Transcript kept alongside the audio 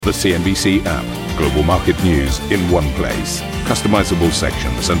The CNBC app. Global market news in one place. Customizable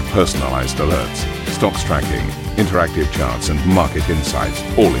sections and personalized alerts. Stocks tracking, interactive charts and market insights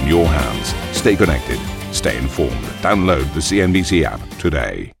all in your hands. Stay connected. Stay informed. Download the CNBC app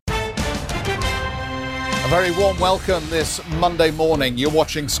today. A very warm welcome this Monday morning. You're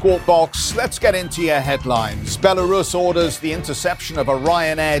watching Squawk Box. Let's get into your headlines. Belarus orders the interception of a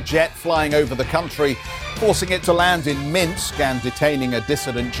Ryanair jet flying over the country, forcing it to land in Minsk and detaining a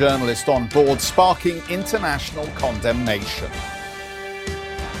dissident journalist on board, sparking international condemnation.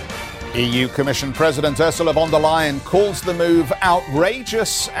 EU Commission President Ursula von der Leyen calls the move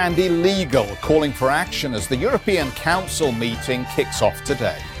outrageous and illegal, calling for action as the European Council meeting kicks off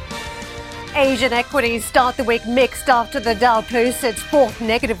today. Asian equities start the week mixed after the Dow posts its fourth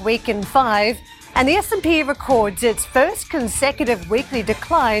negative week in 5, and the S&P records its first consecutive weekly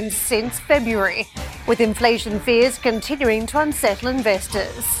decline since February, with inflation fears continuing to unsettle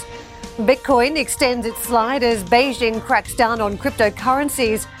investors. Bitcoin extends its slide as Beijing cracks down on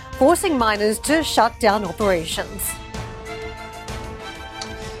cryptocurrencies, forcing miners to shut down operations.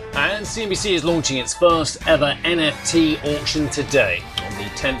 And CNBC is launching its first ever NFT auction today. On the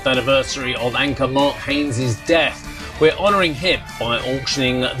 10th anniversary of anchor Mark Haynes' death, we're honouring him by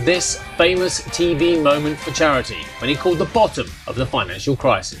auctioning this famous TV moment for charity when he called the bottom of the financial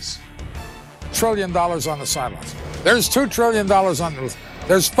crisis. $1 trillion on the sidelines. There's $2 trillion on the...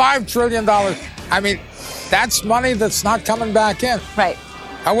 There's $5 trillion. I mean, that's money that's not coming back in. Right.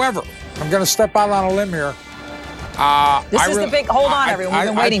 However, I'm going to step out on a limb here. This is the big... Hold on, everyone. We've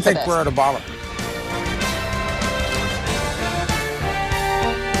been waiting for this. I think we're at the bottom.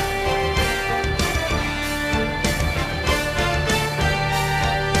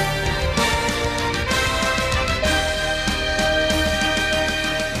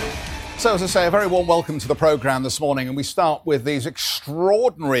 So, as I say, a very warm welcome to the programme this morning, and we start with these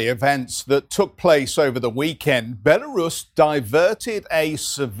extraordinary events that took place over the weekend. Belarus diverted a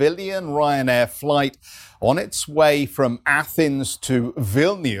civilian Ryanair flight on its way from Athens to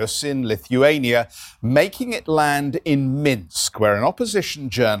Vilnius in Lithuania, making it land in Minsk, where an opposition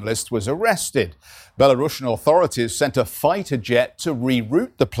journalist was arrested. Belarusian authorities sent a fighter jet to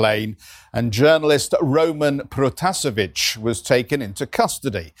reroute the plane, and journalist Roman Protasevich was taken into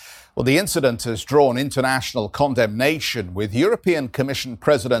custody. Well, the incident has drawn international condemnation, with European Commission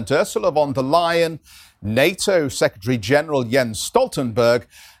President Ursula von der Leyen, NATO Secretary General Jens Stoltenberg,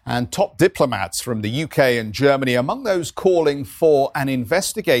 and top diplomats from the UK and Germany among those calling for an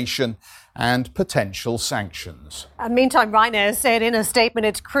investigation and potential sanctions. Meantime, Ryanair said in a statement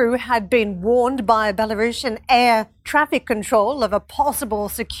its crew had been warned by Belarusian air traffic control of a possible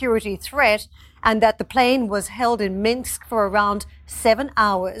security threat and that the plane was held in Minsk for around 7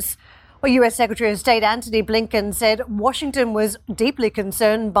 hours. Well, US Secretary of State Antony Blinken said Washington was deeply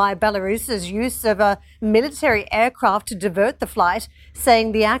concerned by Belarus's use of a military aircraft to divert the flight,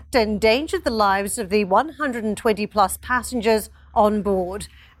 saying the act endangered the lives of the 120-plus passengers on board.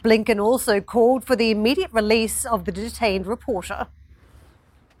 Blinken also called for the immediate release of the detained reporter.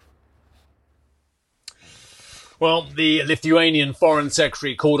 Well, the Lithuanian Foreign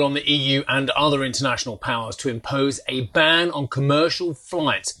Secretary called on the EU and other international powers to impose a ban on commercial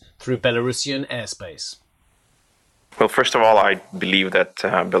flights through Belarusian airspace. Well, first of all, I believe that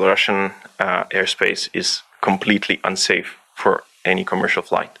Belarusian airspace is completely unsafe for any commercial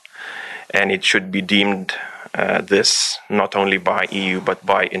flight. And it should be deemed this not only by EU but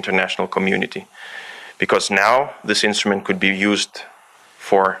by international community. Because now this instrument could be used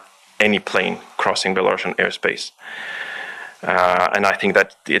for any plane crossing Belarusian airspace. And I think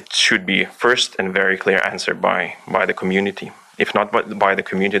that it should be first and very clear answer by the community. If not by the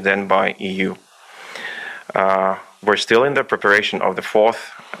community, then by EU. We're still in the preparation of the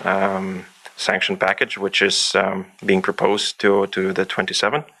fourth sanction package, which is being proposed to the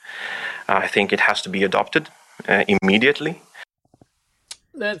 27. I think it has to be adopted immediately.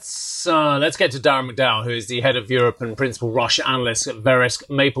 Let's get to Darren McDowell, who is the head of Europe and principal Russia analyst at Verisk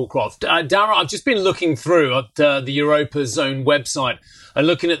Maplecroft. Darren, I've just been looking through at the Europa's own website and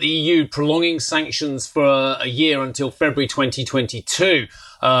looking at the EU prolonging sanctions for a year until February 2022,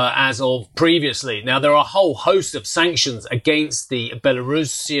 as of previously. Now, there are a whole host of sanctions against the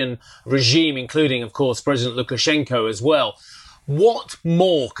Belarusian regime, including, of course, President Lukashenko as well. What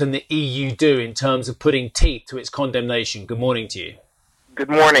more can the EU do in terms of putting teeth to its condemnation? Good morning to you. Good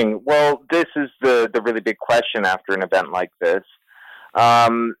morning. Well, this is the really big question after an event like this.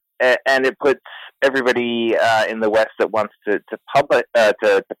 And it puts everybody in the West that wants to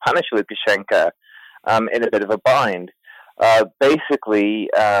punish Lukashenko in a bit of a bind. Basically,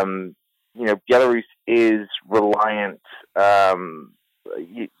 Belarus is reliant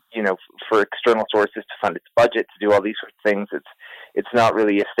for external sources to fund its budget, to do all these sorts of things. It's not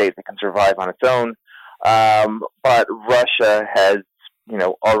really a state that can survive on its own. But Russia has,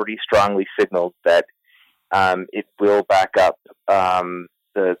 already strongly signaled that it will back up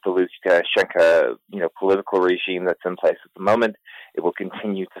the Lukashenko, political regime that's in place at the moment. It will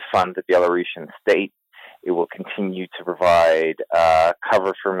continue to fund the Belarusian state. It will continue to provide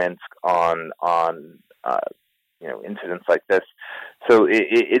cover for Minsk on incidents like this. So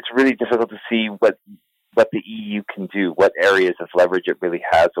it's really difficult to see what the EU can do, what areas of leverage it really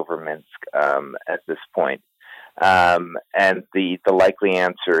has over Minsk at this point. And the likely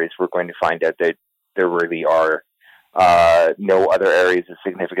answer is we're going to find out that there really are no other areas of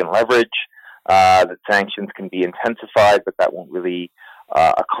significant leverage, that sanctions can be intensified, but that won't really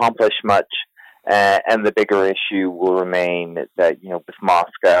accomplish much. And the bigger issue will remain that, with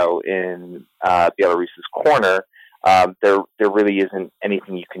Moscow in Belarus's corner, there really isn't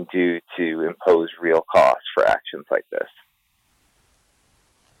anything you can do to impose real costs for actions like this.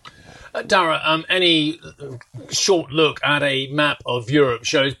 Dara, any short look at a map of Europe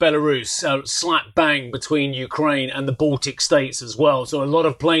shows Belarus slap bang between Ukraine and the Baltic states as well. So a lot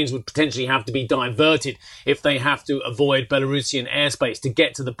of planes would potentially have to be diverted if they have to avoid Belarusian airspace to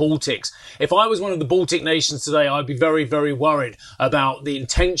get to the Baltics. If I was one of the Baltic nations today, I'd be very, very worried about the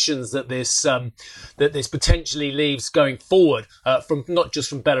intentions that this potentially leaves going forward from not just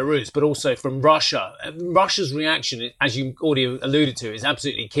from Belarus, but also from Russia. Russia's reaction, as you already alluded to, is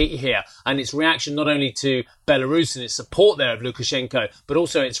absolutely key here. And its reaction not only to Belarus and its support there of Lukashenko, but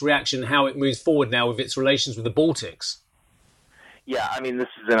also its reaction, how it moves forward now with its relations with the Baltics. Yeah, I mean, this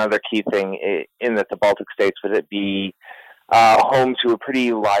is another key thing in that the Baltic states would be home to a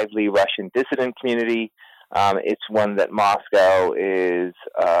pretty lively Russian dissident community. It's one that Moscow is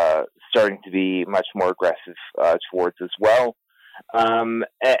starting to be much more aggressive towards as well. And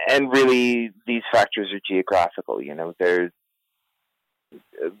really, these factors are geographical. There's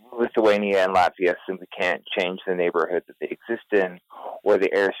Lithuania and Latvia simply can't change the neighborhood that they exist in or the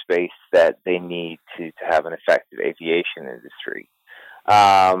airspace that they need to have an effective aviation industry.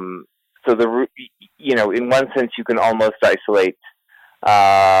 So in one sense, you can almost isolate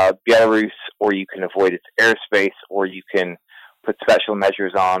Belarus, or you can avoid its airspace, or you can put special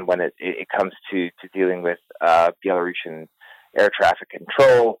measures on when it comes to dealing with Belarusian air traffic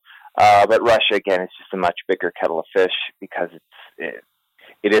control. But Russia, again, is just a much bigger kettle of fish because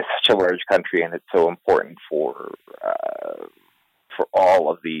it is such a large country, and it's so important for all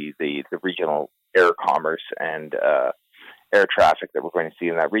of the regional air commerce and air traffic that we're going to see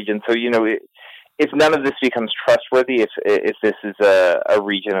in that region. So, if none of this becomes trustworthy, if this is a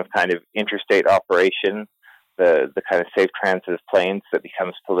region of kind of interstate operation, the kind of safe transit of planes that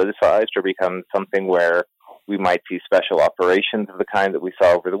becomes politicized or becomes something where we might see special operations of the kind that we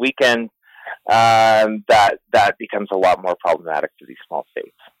saw over the weekend, that becomes a lot more problematic for these small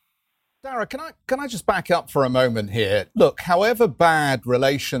states. Dara, can I just back up for a moment here? Look, however bad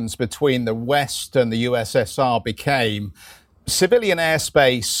relations between the West and the USSR became, civilian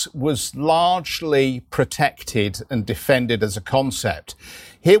airspace was largely protected and defended as a concept.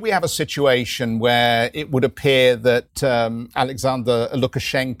 Here we have a situation where it would appear that Alexander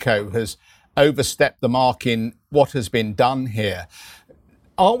Lukashenko has overstepped the mark in what has been done here.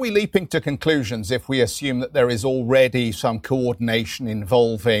 Are we leaping to conclusions if we assume that there is already some coordination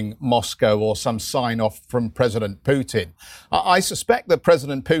involving Moscow or some sign-off from President Putin? I suspect that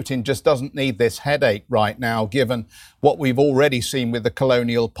President Putin just doesn't need this headache right now, given what we've already seen with the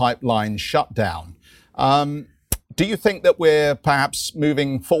Colonial Pipeline shutdown. Do you think that we're perhaps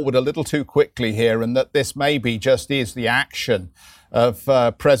moving forward a little too quickly here, and that this maybe just is the action of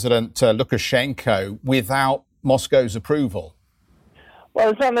President Lukashenko without Moscow's approval? Well,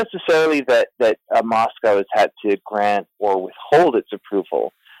 it's not necessarily that Moscow has had to grant or withhold its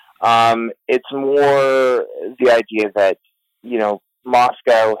approval. It's more the idea that,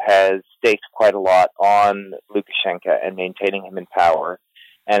 Moscow has staked quite a lot on Lukashenko and maintaining him in power,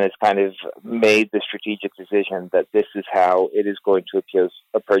 and has kind of made the strategic decision that this is how it is going to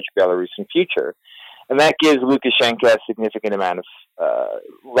approach Belarus in future. And that gives Lukashenko a significant amount of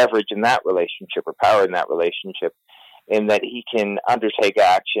leverage in that relationship, or power in that relationship, in that he can undertake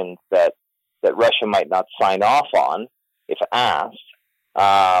actions that Russia might not sign off on if asked,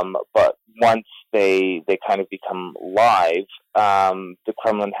 but once they kind of become live, the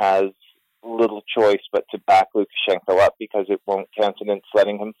Kremlin has little choice but to back Lukashenko up, because it won't countenance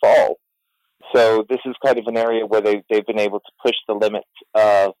letting him fall. So this is kind of an area where they've been able to push the limits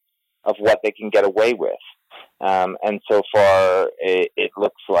of what they can get away with. And so far, it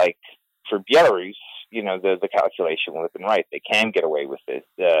looks like for Belarus, the calculation would have been right. They can get away with this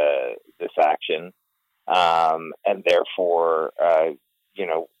action, and therefore,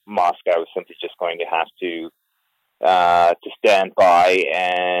 Moscow is simply just going to have to stand by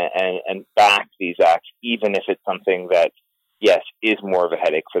and back these acts, even if it's something that, yes, is more of a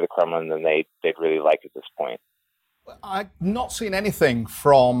headache for the Kremlin than they'd really like at this point. I've not seen anything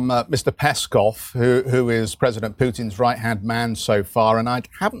from Mr. Peskov, who is President Putin's right-hand man so far, and I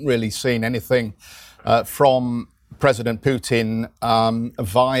haven't really seen anything from President Putin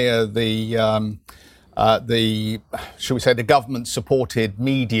via the shall we say, the government-supported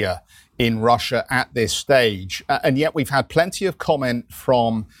media in Russia at this stage. And yet we've had plenty of comment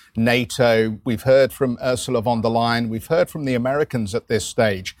from NATO. We've heard from Ursula von der Leyen. We've heard from the Americans at this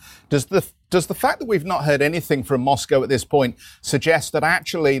stage. Does the fact that we've not heard anything from Moscow at this point suggest that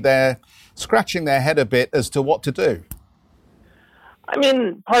actually they're scratching their head a bit as to what to do? I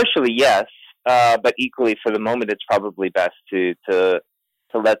mean, partially, yes. But equally, for the moment, it's probably best to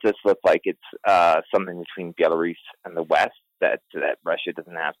let this look like it's something between Belarus and the West that Russia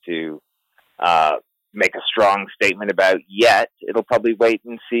doesn't have to make a strong statement about yet. It'll probably wait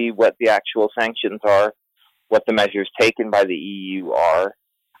and see what the actual sanctions are, what the measures taken by the EU are.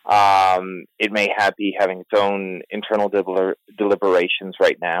 It may be having its own internal deliberations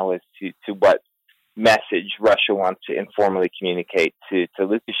right now as to what message Russia wants to informally communicate to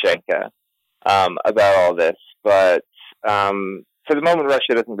Lukashenko about all this. But for the moment,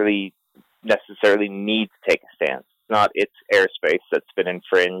 Russia doesn't really necessarily need to take a stance. It's not its airspace that's been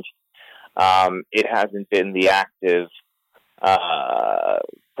infringed. It hasn't been the active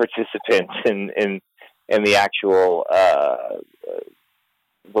participant in the actual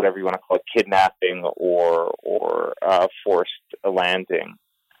whatever you want to call it, kidnapping or forced landing.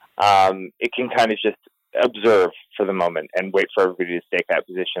 It can kind of just observe for the moment and wait for everybody to stake out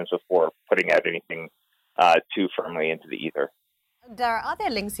positions before putting out anything too firmly into the ether. Dara, are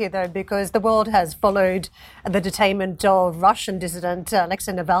there links here, though, because the world has followed the detainment of Russian dissident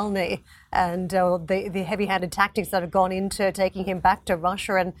Alexei Navalny and the heavy-handed tactics that have gone into taking him back to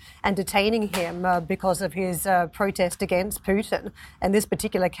Russia and detaining him because of his protest against Putin. In this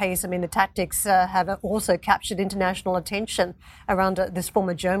particular case, I mean, the tactics have also captured international attention around this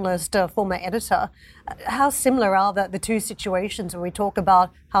former journalist, former editor. How similar are the two situations when we talk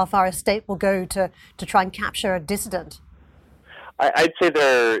about how far a state will go to try and capture a dissident? I'd say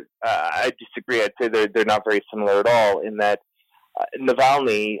I disagree. I'd say they're not very similar at all in that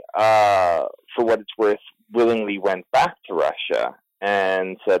Navalny, for what it's worth, willingly went back to Russia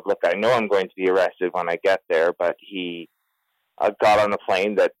and said, look, I know I'm going to be arrested when I get there, but he got on a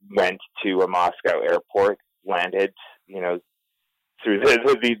plane that went to a Moscow airport, landed, through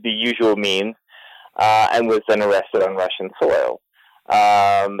the usual means, and was then arrested on Russian soil.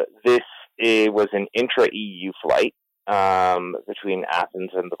 This was an intra-EU flight between Athens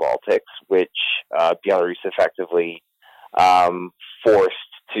and the Baltics, which Belarus effectively forced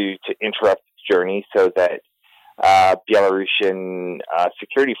to interrupt its journey so that Belarusian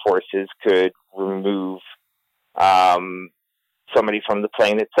security forces could remove somebody from the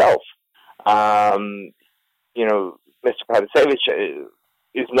plane itself. Mr. Protasevich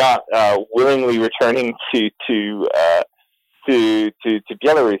is not willingly returning to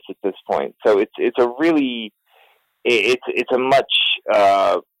Belarus at this point. So it's a really it's a much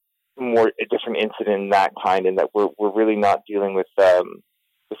more different incident in that kind, in that we're really not dealing with the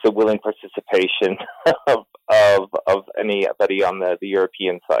willing participation of anybody on the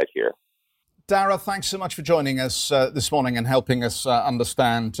European side here. Dara, thanks so much for joining us this morning and helping us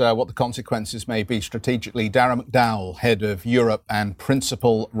understand what the consequences may be strategically. Dara McDowell, head of Europe and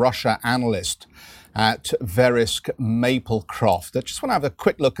principal Russia analyst at Verisk Maplecroft. I just want to have a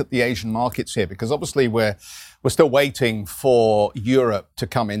quick look at the Asian markets here, because obviously we're still waiting for Europe to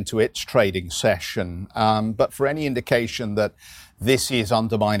come into its trading session. But for any indication that this is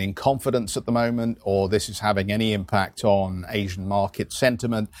undermining confidence at the moment, or this is having any impact on Asian market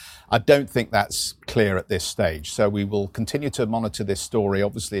sentiment, I don't think that's clear at this stage. So we will continue to monitor this story.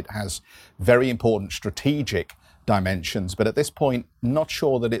 Obviously, it has very important strategic dimensions, but at this point, not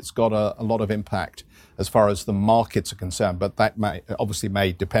sure that it's got a lot of impact as far as the markets are concerned. But that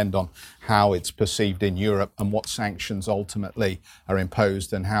may depend on how it's perceived in Europe and what sanctions ultimately are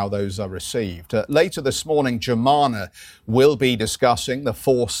imposed and how those are received. Later this morning, Germana will be discussing the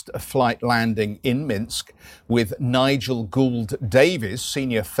forced flight landing in Minsk with Nigel Gould-Davies,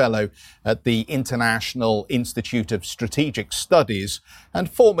 senior fellow at the International Institute of Strategic Studies and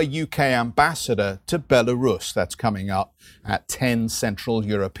former UK ambassador to Belarus. That's coming up at 10 Central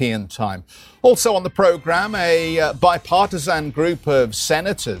European time. Also on the programme, a bipartisan group of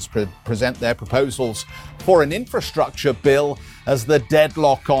senators present their proposals for an infrastructure bill as the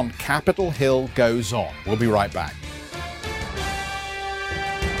deadlock on Capitol Hill goes on. We'll be right back.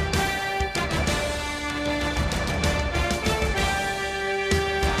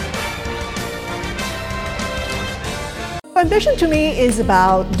 Ambition to me is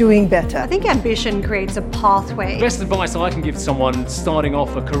about doing better. I think ambition creates a pathway. The best advice I can give someone starting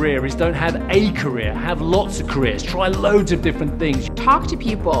off a career is don't have a career, have lots of careers, try loads of different things. Talk to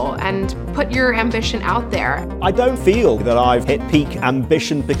people and put your ambition out there. I don't feel that I've hit peak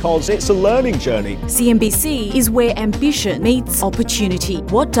ambition because it's a learning journey. CNBC is where ambition meets opportunity.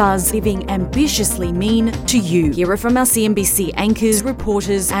 What does living ambitiously mean to you? Hear it from our CNBC anchors,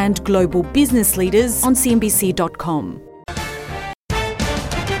 reporters and global business leaders on CNBC.com.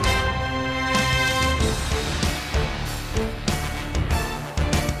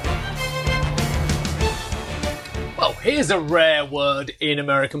 Here's a rare word in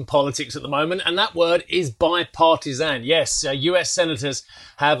American politics at the moment, and that word is bipartisan. Yes, US senators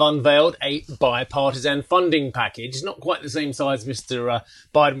have unveiled a bipartisan funding package. Not quite the same size Mr.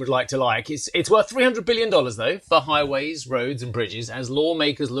 Biden would like to like. It's worth $300 billion, though, for highways, roads and bridges as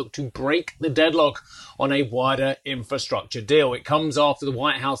lawmakers look to break the deadlock on a wider infrastructure deal. It comes after the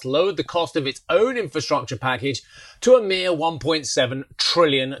White House lowered the cost of its own infrastructure package to a mere $1.7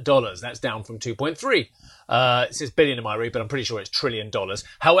 trillion. That's down from 2.3. It says billion in my read, but I'm pretty sure it's $1 trillion.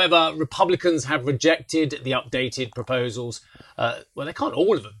 However, Republicans have rejected the updated proposals. Well, they can't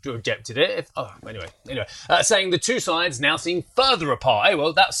all have rejected it. Anyway, saying the two sides now seem further apart. Hey,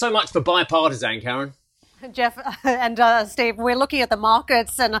 well, that's so much for bipartisan, Karen. Jeff and Steve, we're looking at the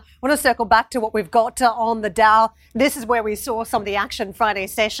markets and I want to circle back to what we've got on the Dow. This is where we saw some of the action Friday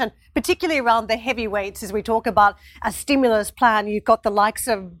session, particularly around the heavyweights as we talk about a stimulus plan. You've got the likes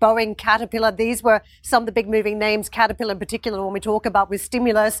of Boeing, Caterpillar. These were some of the big moving names, Caterpillar in particular, when we talk about with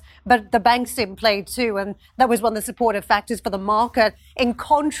stimulus, but the banks in play too. And that was one of the supportive factors for the market. In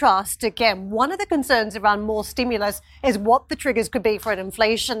contrast, again, one of the concerns around more stimulus is what the triggers could be for an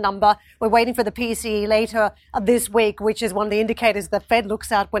inflation number. We're waiting for the PCE later this week, which is one of the indicators the Fed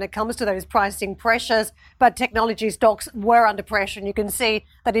looks at when it comes to those pricing pressures. But technology stocks were under pressure, and you can see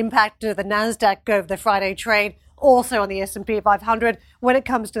that impact of the NASDAQ over the Friday trade. Also on the S&P 500, when it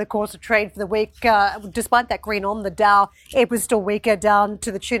comes to the course of trade for the week, despite that green on the Dow, it was still weaker, down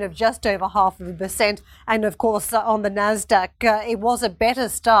to the tune of just over 0.5%. And of course, on the NASDAQ, it was a better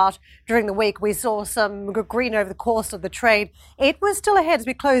start during the week. We saw some green over the course of the trade. It was still ahead as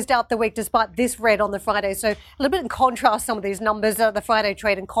we closed out the week, despite this red on the Friday. So a little bit in contrast, some of these numbers, the Friday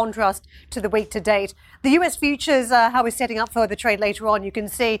trade in contrast to the week to date. The US futures, how we're setting up for the trade later on, you can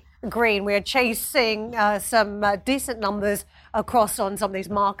see green. We're chasing some decent numbers across on some of these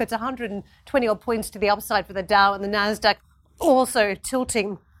markets, 120 odd points to the upside for the Dow, and the NASDAQ also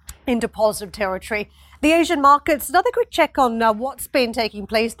tilting into positive territory. The Asian markets, another quick check on what's been taking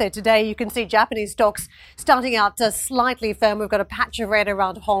place there today. You can see Japanese stocks starting out slightly firm. We've got a patch of red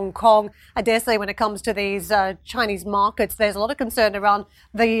around Hong Kong. I dare say when it comes to these Chinese markets, there's a lot of concern around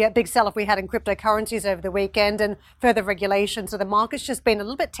the big sell-off we had in cryptocurrencies over the weekend and further regulation. So the market's just been a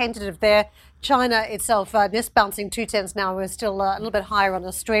little bit tentative there. China itself, just bouncing 2/10 now. We're still a little bit higher on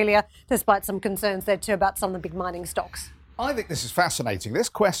Australia, despite some concerns there too about some of the big mining stocks. I think this is fascinating. This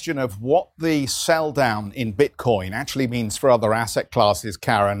question of what the sell down in Bitcoin actually means for other asset classes,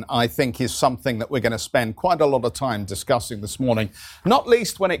 Karen, I think is something that we're going to spend quite a lot of time discussing this morning, not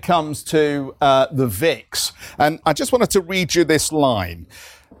least when it comes to the VIX. And I just wanted to read you this line.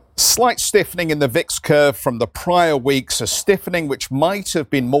 Slight stiffening in the VIX curve from the prior weeks, a stiffening which might have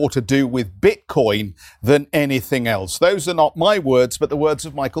been more to do with Bitcoin than anything else. Those are not my words, but the words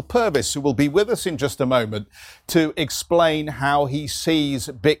of Michael Purvis, who will be with us in just a moment to explain how he sees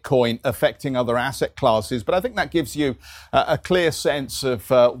Bitcoin affecting other asset classes. But I think that gives you a clear sense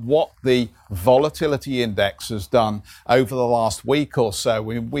of what the volatility index has done over the last week or so.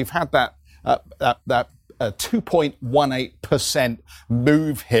 We've had that 2.18%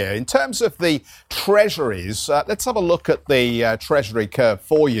 move here. In terms of the treasuries, let's have a look at the treasury curve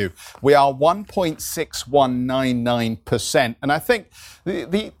for you. We are 1.6199%. And I think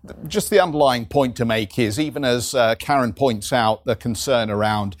just the underlying point to make is, even as Karen points out, the concern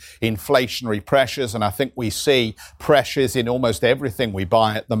around inflationary pressures, and I think we see pressures in almost everything we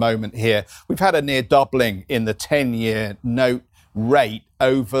buy at the moment here. We've had a near doubling in the 10-year note rate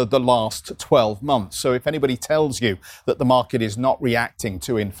over the last 12 months. So if anybody tells you that the market is not reacting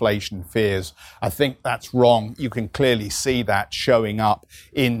to inflation fears, I think that's wrong. You can clearly see that showing up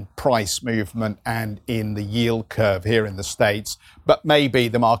in price movement and in the yield curve here in the States. But maybe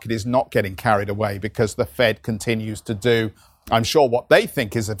the market is not getting carried away because the Fed continues to do, I'm sure, what they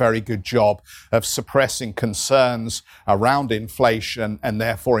think is a very good job of suppressing concerns around inflation and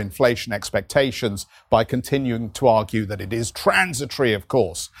therefore inflation expectations by continuing to argue that it is transitory, of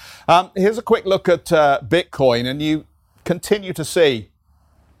course. Here's a quick look at Bitcoin, and you continue to see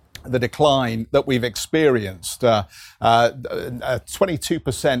the decline that we've experienced, a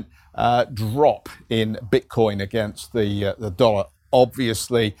 22% drop in Bitcoin against the dollar.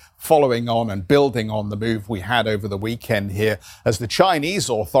 Obviously following on and building on the move we had over the weekend here, as the Chinese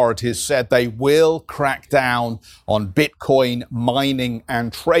authorities said they will crack down on Bitcoin mining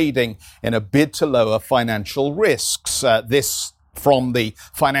and trading in a bid to lower financial risks. This from the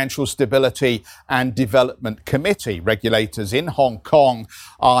Financial Stability and Development Committee. Regulators in Hong Kong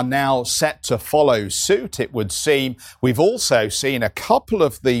are now set to follow suit, it would seem. We've also seen a couple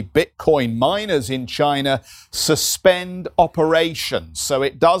of the Bitcoin miners in China suspend operations. So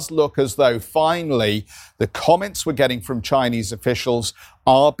it does look as though finally the comments we're getting from Chinese officials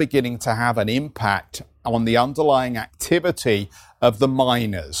are beginning to have an impact on the underlying activity of the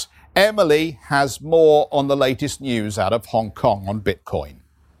miners. Emily has more on the latest news out of Hong Kong on Bitcoin.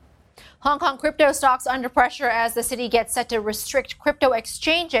 Hong Kong crypto stocks under pressure as the city gets set to restrict crypto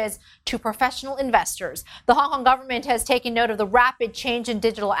exchanges to professional investors. The Hong Kong government has taken note of the rapid change in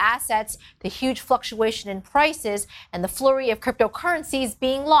digital assets, the huge fluctuation in prices, and the flurry of cryptocurrencies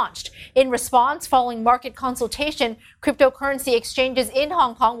being launched. In response, following market consultation, cryptocurrency exchanges in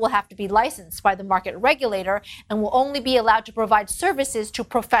Hong Kong will have to be licensed by the market regulator and will only be allowed to provide services to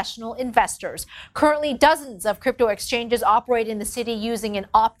professional investors. Currently, dozens of crypto exchanges operate in the city using an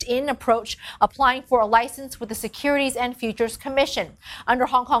opt-in approach, applying for a license with the Securities and Futures Commission. Under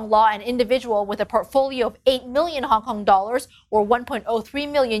Hong Kong law, an individual with a portfolio of 8 million Hong Kong dollars or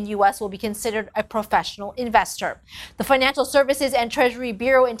 1.03 million US will be considered a professional investor. The Financial Services and Treasury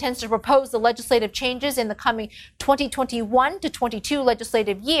Bureau intends to propose the legislative changes in the coming 2021 to 22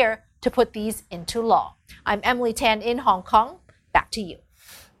 legislative year to put these into law. I'm Emily Tan in Hong Kong. Back to you.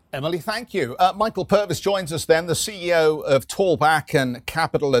 Emily, thank you. Michael Purvis joins us then, the CEO of Tallback and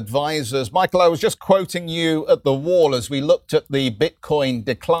Capital Advisors. Michael, I was just quoting you at the wall as we looked at the Bitcoin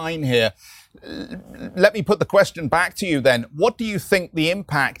decline here. Let me put the question back to you then. What do you think the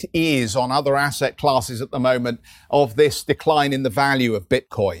impact is on other asset classes at the moment of this decline in the value of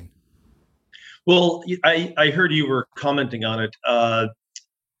Bitcoin? Well, I heard you were commenting on it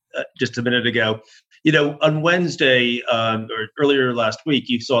just a minute ago. You know, on Wednesday or earlier last week,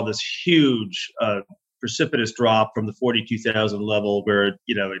 you saw this huge precipitous drop from the 42,000 level where,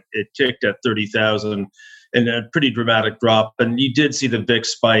 it ticked at 30,000 and a pretty dramatic drop. And you did see the VIX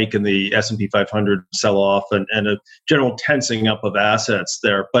spike and the S&P 500 sell off and a general tensing up of assets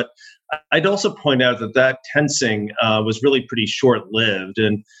there. But I'd also point out that tensing was really pretty short-lived.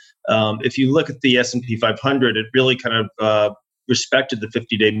 And if you look at the S&P 500, it really kind of respected the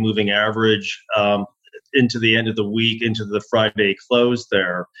 50-day moving average into the end of the week, into the Friday close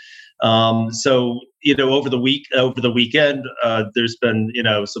there. So, over the weekend, there's been,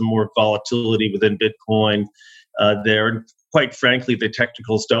 some more volatility within Bitcoin there. And quite frankly, the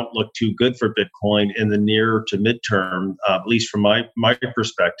technicals don't look too good for Bitcoin in the near to midterm, at least from my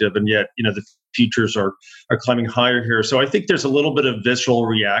perspective. And yet, the futures are climbing higher here. So I think there's a little bit of visceral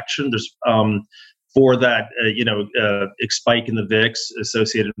reaction. There's for that, spike in the VIX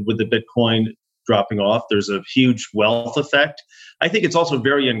associated with the Bitcoin dropping off. There's a huge wealth effect. I think it's also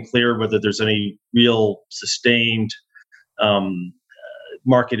very unclear whether there's any real sustained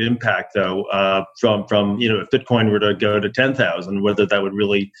market impact, though, from if Bitcoin were to go to 10,000, whether that would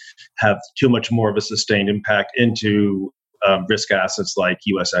really have too much more of a sustained impact into risk assets like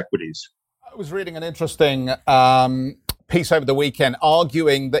U.S. equities. I was reading an interesting piece over the weekend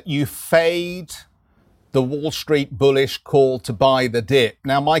arguing that you fade the Wall Street bullish call to buy the dip.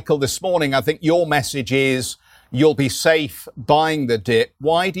 Now, Michael, this morning, I think your message is you'll be safe buying the dip.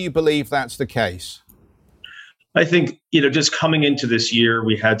 Why do you believe that's the case? I think, just coming into this year,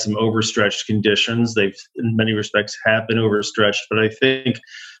 we had some overstretched conditions. They've, in many respects, have been overstretched. But I think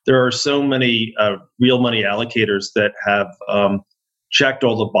there are so many real money allocators that have checked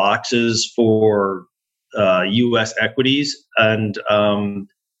all the boxes for U.S. equities. And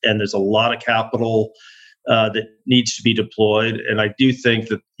there's a lot of capital that needs to be deployed. And I do think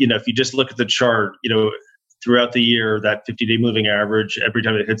that, if you just look at the chart, throughout the year, that 50-day moving average, every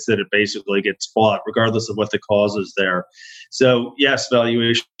time it hits it basically gets bought, regardless of what the cause is there. So yes,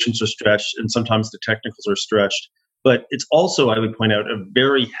 valuations are stretched, and sometimes the technicals are stretched. But it's also, I would point out, a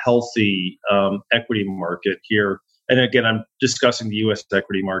very healthy equity market here. And again, I'm discussing the U.S.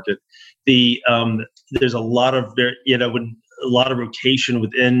 equity market. There's a lot of rotation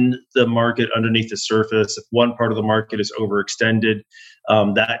within the market underneath the surface. If one part of the market is overextended,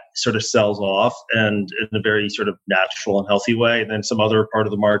 that sort of sells off, and in a very sort of natural and healthy way. And then some other part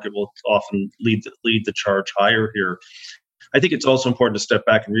of the market will often lead the charge higher here. I think it's also important to step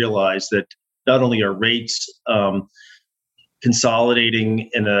back and realize that not only are rates consolidating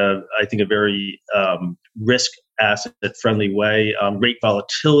in a very risk asset friendly way, rate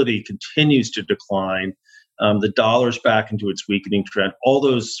volatility continues to decline. The dollar's back into its weakening trend. All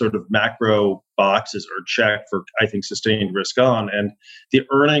those sort of macro boxes are checked for, I think, sustained risk on. And the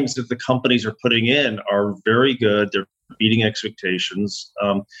earnings that the companies are putting in are very good. They're beating expectations.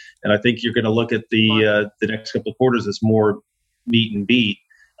 And I think you're going to look at the next couple of quarters as more meet and beat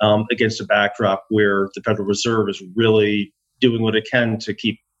against a backdrop where the Federal Reserve is really doing what it can to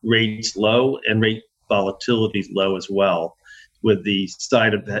keep rates low and rate volatility low as well, with the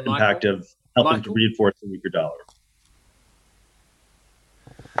side of the impact of helping to reinforce the weaker dollar.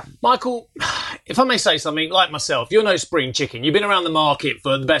 Michael, if I may say something, like myself, you're no spring chicken. You've been around the market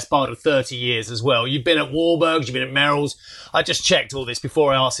for the best part of 30 years as well. You've been at Warburg's, you've been at Merrill's. I just checked all this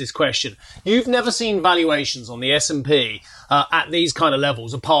before I asked this question. You've never seen valuations on the S&P at these kind of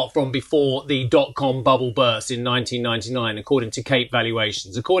levels, apart from before the dot-com bubble burst in 1999, according to Cape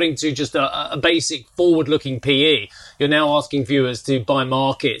Valuations. According to just a basic forward-looking PE, you're now asking viewers to buy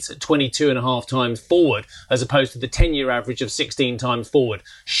markets at 22.5 times forward, as opposed to the 10-year average of 16 times forward.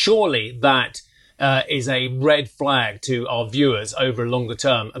 Surely that is a red flag to our viewers over a longer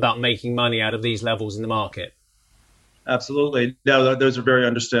term about making money out of these levels in the market. Absolutely. No, those are very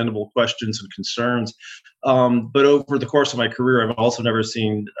understandable questions and concerns. But over the course of my career, I've also never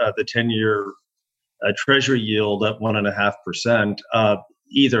seen the 10-year Treasury yield at 1.5%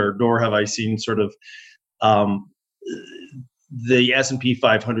 either, nor have I seen sort of the S&P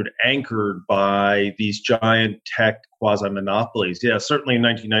 500 anchored by these giant tech quasi-monopolies. Yeah, certainly in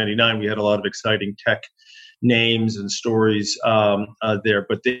 1999, we had a lot of exciting tech names and stories there,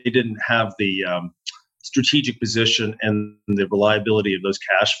 but they didn't have the strategic position and the reliability of those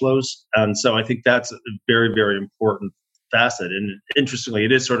cash flows. And so I think that's a very, very important facet. And interestingly,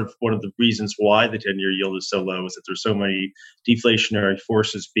 it is sort of one of the reasons why the 10-year yield is so low, is that there's so many deflationary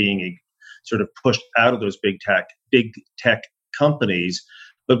forces being sort of pushed out of those big tech companies.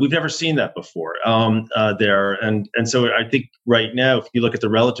 But we've never seen that before there. And so I think right now, if you look at the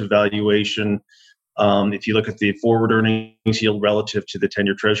relative valuation, if you look at the forward earnings yield relative to the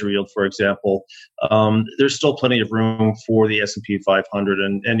 10-year Treasury yield, for example, there's still plenty of room for the S&P 500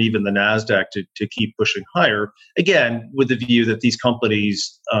 and even the NASDAQ to keep pushing higher, again, with the view that these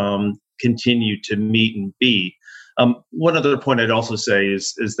companies continue to meet and beat. One other point I'd also say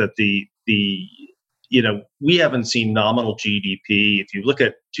is that we haven't seen nominal GDP. If you look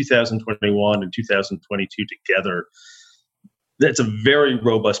at 2021 and 2022 together, that's a very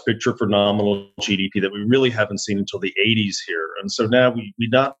robust picture for nominal GDP that we really haven't seen until the 80s here. And so now we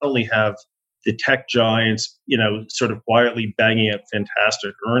not only have the tech giants, sort of quietly banging out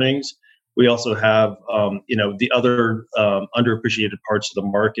fantastic earnings, we also have, the other underappreciated parts of the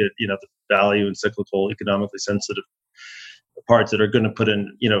market, the value and cyclical, economically sensitive parts that are going to put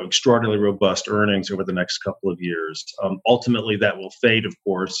in, extraordinarily robust earnings over the next couple of years. Ultimately, that will fade, of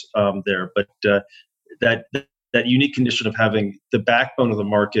course, there. But that unique condition of having the backbone of the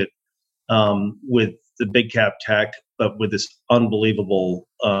market with the big cap tech, but with this unbelievable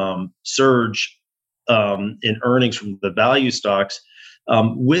surge in earnings from the value stocks,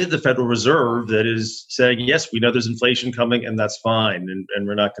 with the Federal Reserve that is saying, yes, we know there's inflation coming and that's fine, and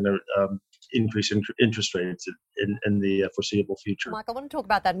we're not going to increase interest rates in the foreseeable future. Mike, I want to talk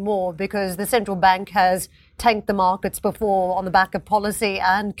about that more because the central bank has tanked the markets before on the back of policy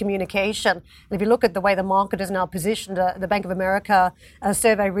and communication. And if you look at the way the market is now positioned, the Bank of America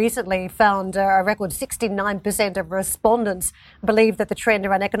survey recently found a record 69% of respondents believe that the trend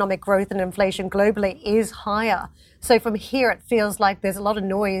around economic growth and inflation globally is higher. So from here, it feels like there's a lot of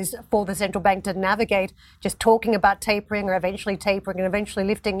noise for the central bank to navigate, just talking about tapering or eventually tapering and eventually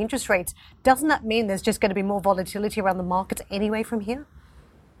lifting interest rates. Doesn't that mean there's just going to be more volatility around the markets anyway from here?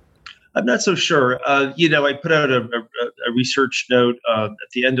 I'm not so sure. I put out a research note at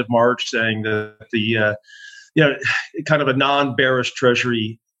the end of March saying that the kind of a non-bearish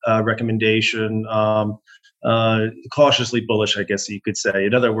Treasury recommendation, cautiously bullish, I guess you could say.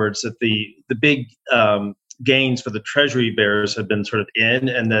 In other words, that the big gains for the Treasury bears have been sort of in,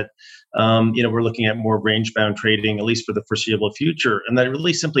 and that we're looking at more range-bound trading, at least for the foreseeable future. And that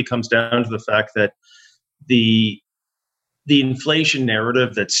really simply comes down to the fact that the inflation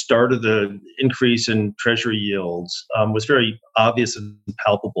narrative that started the increase in Treasury yields was very obvious and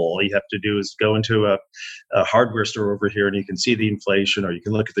palpable. All you have to do is go into a hardware store over here and you can see the inflation, or you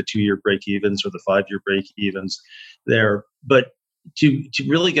can look at the 2-year break-evens or the 5-year break-evens there. But to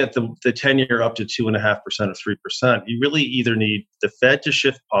really get the 10-year up to 2.5% or 3%, you really either need the Fed to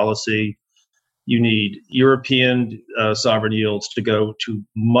shift policy, you need European sovereign yields to go to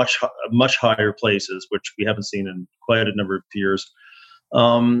much higher places, which we haven't seen in quite a number of years,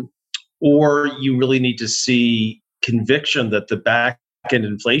 or you really need to see conviction that the back end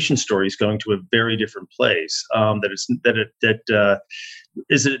inflation story is going to a very different place. That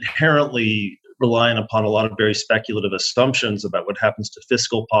is inherently relying upon a lot of very speculative assumptions about what happens to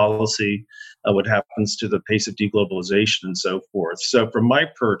fiscal policy, what happens to the pace of deglobalization, and so forth. So from my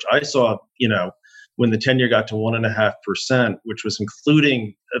perch, I saw, when the 10-year got to 1.5%, which was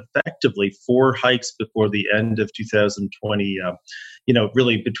including effectively 4 hikes before the end of 2020,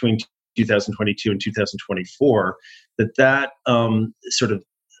 really between 2022 and 2024, that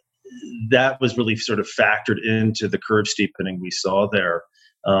was really sort of factored into the curve steepening we saw there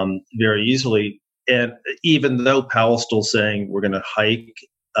very easily. And even though Powell's still saying we're going to hike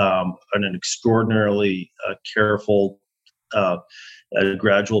on an extraordinarily careful,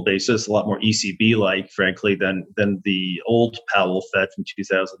 gradual basis, a lot more ECB-like, frankly, than the old Powell Fed from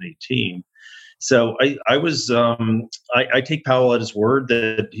 2018. So I take Powell at his word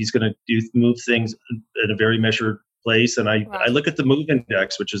that he's going to move things at a very measured place. And I look at the MOVE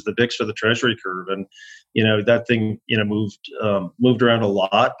index, which is the VIX for the Treasury curve, and that thing moved around a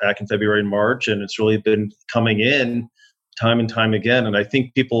lot back in February and March, and it's really been coming in time and time again. And I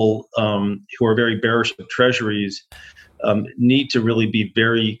think people who are very bearish of Treasuries need to really be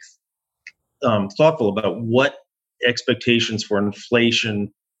very thoughtful about what expectations for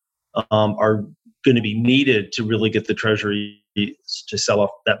inflation are going to be needed to really get the Treasury to sell off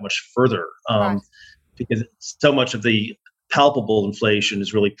that much further. Because so much of the palpable inflation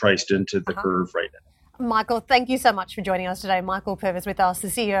is really priced into the curve right now. Michael, thank you so much for joining us today. Michael Purvis with us, the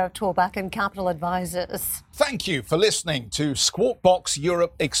CEO of Torback and Capital Advisors. Thank you for listening to Squawk Box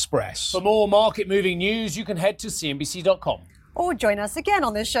Europe Express. For more market-moving news, you can head to cnbc.com. Or join us again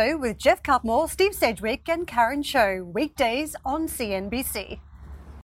on the show with Jeff Cutmore, Steve Sedgwick and Karen Cho, weekdays on CNBC.